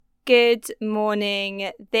Good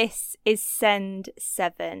morning. This is Send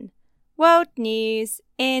 7. World News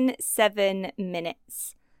in 7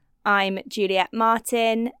 minutes. I'm Juliet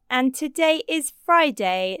Martin, and today is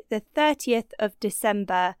Friday, the 30th of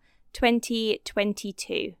December,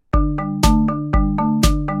 2022.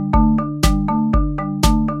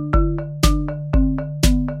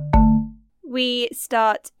 We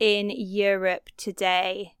start in Europe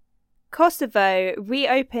today. Kosovo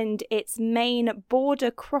reopened its main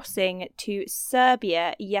border crossing to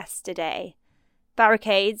Serbia yesterday.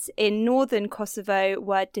 Barricades in northern Kosovo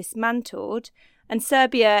were dismantled, and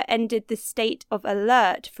Serbia ended the state of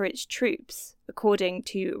alert for its troops, according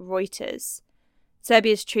to Reuters.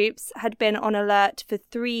 Serbia's troops had been on alert for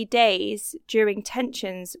 3 days during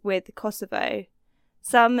tensions with Kosovo.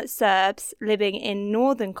 Some Serbs living in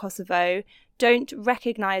northern Kosovo don't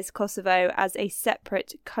recognise Kosovo as a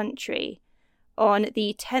separate country. On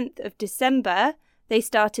the 10th of December, they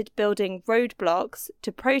started building roadblocks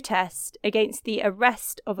to protest against the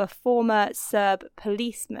arrest of a former Serb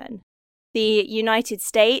policeman. The United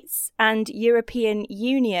States and European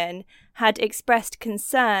Union had expressed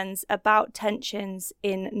concerns about tensions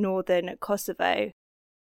in northern Kosovo.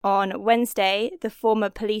 On Wednesday, the former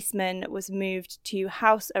policeman was moved to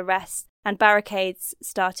house arrest and barricades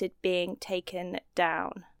started being taken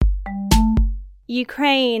down.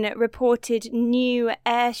 Ukraine reported new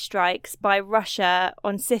airstrikes by Russia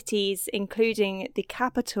on cities including the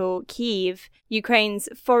capital, Kyiv. Ukraine's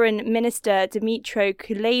Foreign Minister Dmytro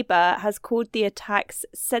Kuleba has called the attacks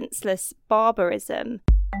senseless barbarism.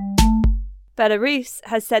 Belarus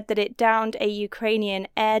has said that it downed a Ukrainian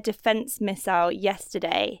air defense missile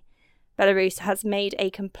yesterday. Belarus has made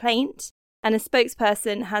a complaint, and a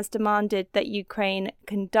spokesperson has demanded that Ukraine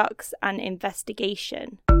conducts an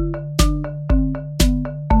investigation.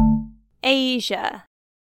 Asia.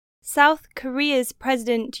 South Korea's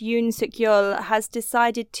President Yoon Suk-yeol has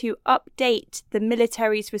decided to update the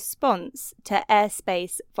military's response to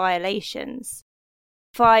airspace violations.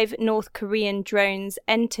 5 North Korean drones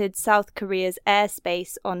entered South Korea's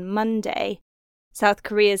airspace on Monday. South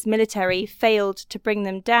Korea's military failed to bring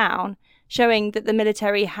them down, showing that the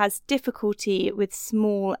military has difficulty with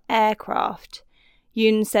small aircraft.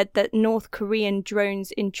 Yoon said that North Korean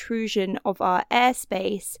drones' intrusion of our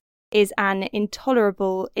airspace is an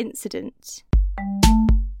intolerable incident.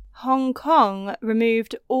 Hong Kong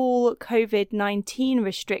removed all COVID-19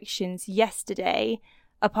 restrictions yesterday,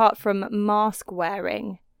 apart from mask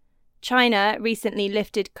wearing. China recently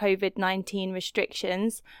lifted COVID-19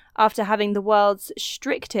 restrictions after having the world's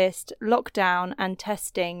strictest lockdown and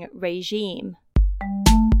testing regime.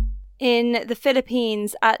 In the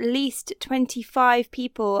Philippines, at least 25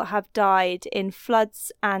 people have died in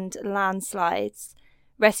floods and landslides.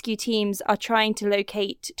 Rescue teams are trying to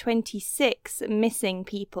locate 26 missing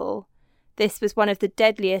people. This was one of the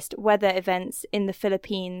deadliest weather events in the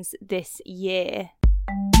Philippines this year.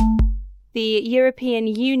 The European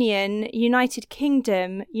Union, United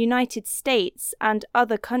Kingdom, United States and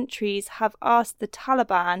other countries have asked the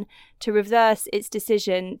Taliban to reverse its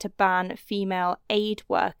decision to ban female aid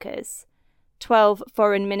workers. 12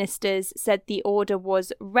 foreign ministers said the order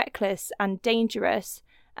was reckless and dangerous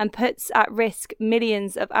and puts at risk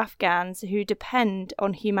millions of Afghans who depend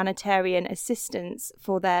on humanitarian assistance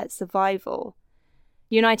for their survival.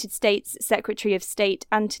 United States Secretary of State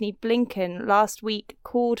Antony Blinken last week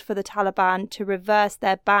called for the Taliban to reverse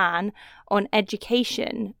their ban on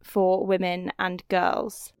education for women and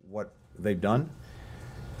girls. What they've done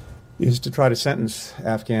is to try to sentence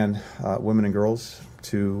Afghan women and girls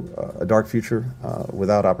to a dark future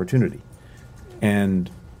without opportunity.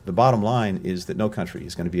 And the bottom line is that no country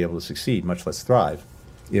is going to be able to succeed, much less thrive,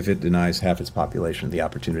 if it denies half its population the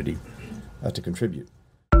opportunity to contribute.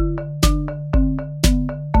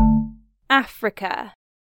 Africa.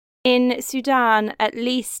 In Sudan, at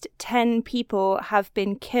least 10 people have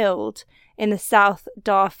been killed in the South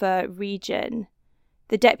Darfur region.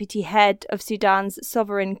 The deputy head of Sudan's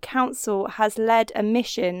Sovereign Council has led a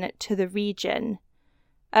mission to the region.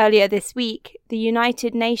 Earlier this week, the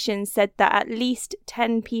United Nations said that at least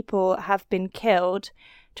 10 people have been killed,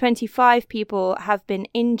 25 people have been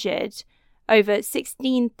injured, over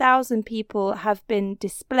 16,000 people have been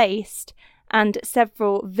displaced, and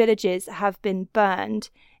several villages have been burned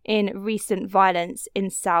in recent violence in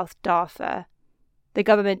South Darfur. The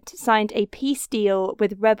government signed a peace deal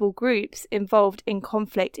with rebel groups involved in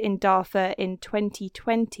conflict in Darfur in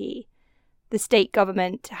 2020. The state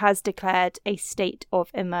government has declared a state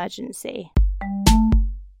of emergency.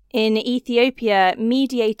 In Ethiopia,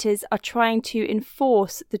 mediators are trying to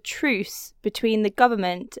enforce the truce between the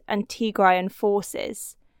government and Tigrayan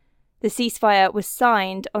forces. The ceasefire was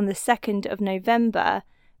signed on the 2nd of November,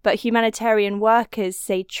 but humanitarian workers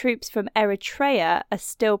say troops from Eritrea are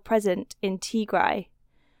still present in Tigray.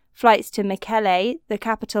 Flights to Mekelle, the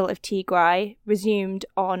capital of Tigray, resumed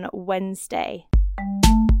on Wednesday.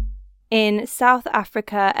 In South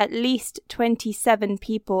Africa, at least 27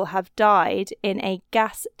 people have died in a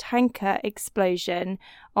gas tanker explosion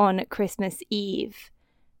on Christmas Eve.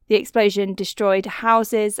 The explosion destroyed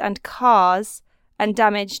houses and cars and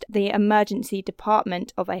damaged the emergency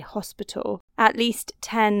department of a hospital. At least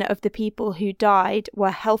 10 of the people who died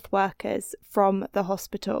were health workers from the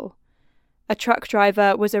hospital. A truck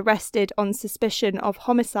driver was arrested on suspicion of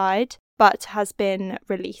homicide, but has been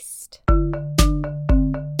released.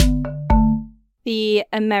 The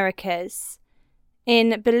Americas.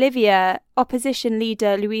 In Bolivia, opposition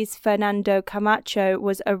leader Luis Fernando Camacho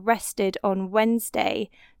was arrested on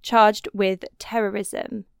Wednesday, charged with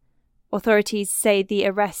terrorism. Authorities say the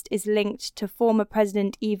arrest is linked to former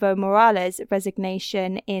President Evo Morales'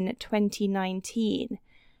 resignation in 2019.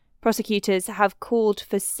 Prosecutors have called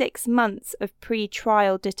for 6 months of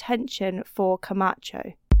pre-trial detention for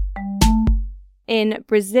Camacho. In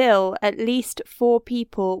Brazil, at least 4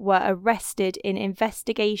 people were arrested in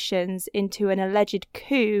investigations into an alleged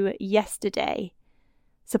coup yesterday.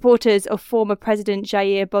 Supporters of former President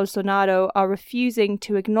Jair Bolsonaro are refusing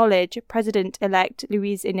to acknowledge President-elect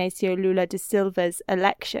Luiz Inácio Lula da Silva's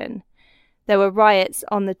election. There were riots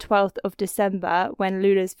on the 12th of December when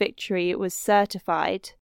Lula's victory was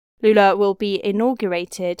certified. Lula will be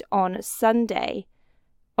inaugurated on Sunday.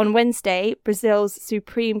 On Wednesday, Brazil's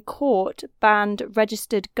Supreme Court banned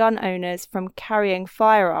registered gun owners from carrying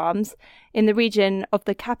firearms in the region of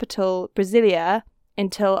the capital, Brasilia,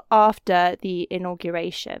 until after the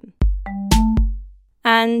inauguration.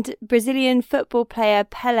 And Brazilian football player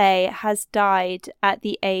Pelé has died at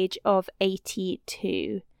the age of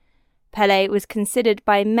 82. Pelé was considered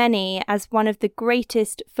by many as one of the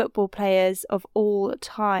greatest football players of all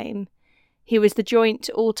time. He was the joint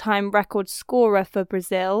all-time record scorer for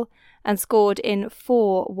Brazil and scored in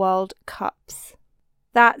 4 World Cups.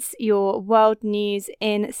 That's your world news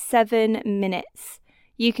in 7 minutes.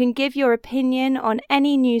 You can give your opinion on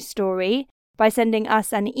any news story by sending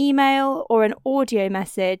us an email or an audio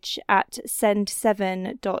message at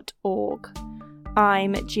send7.org.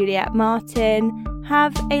 I'm Juliet Martin.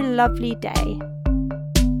 Have a lovely day.